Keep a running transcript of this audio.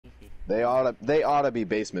They ought to be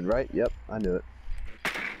basement, right? Yep, I knew it.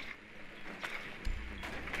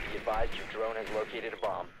 Be advised your drone has located a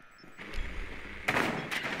bomb.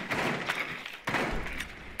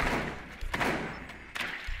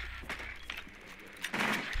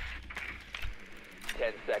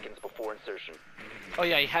 Ten seconds before insertion. Oh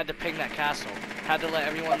yeah, you had to ping that castle. Had to let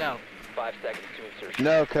everyone know. 5 seconds to insertion.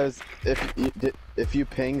 No, because if you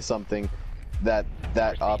ping something, that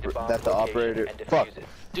the operator fuck.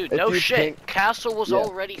 Dude, If no you shit. ping- Castle was Yeah.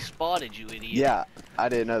 already spotted, you idiot. Yeah, I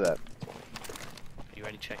didn't know that. You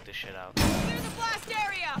ready? Check this shit out. Clear the blast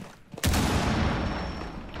area!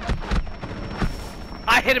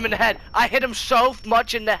 I hit him in the head. I hit him so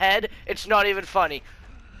much in the head, it's not even funny.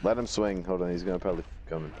 Let him swing. Hold on, he's gonna probably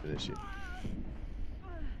come and finish you.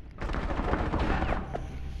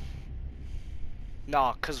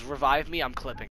 Nah, cause revive me, I'm clipping.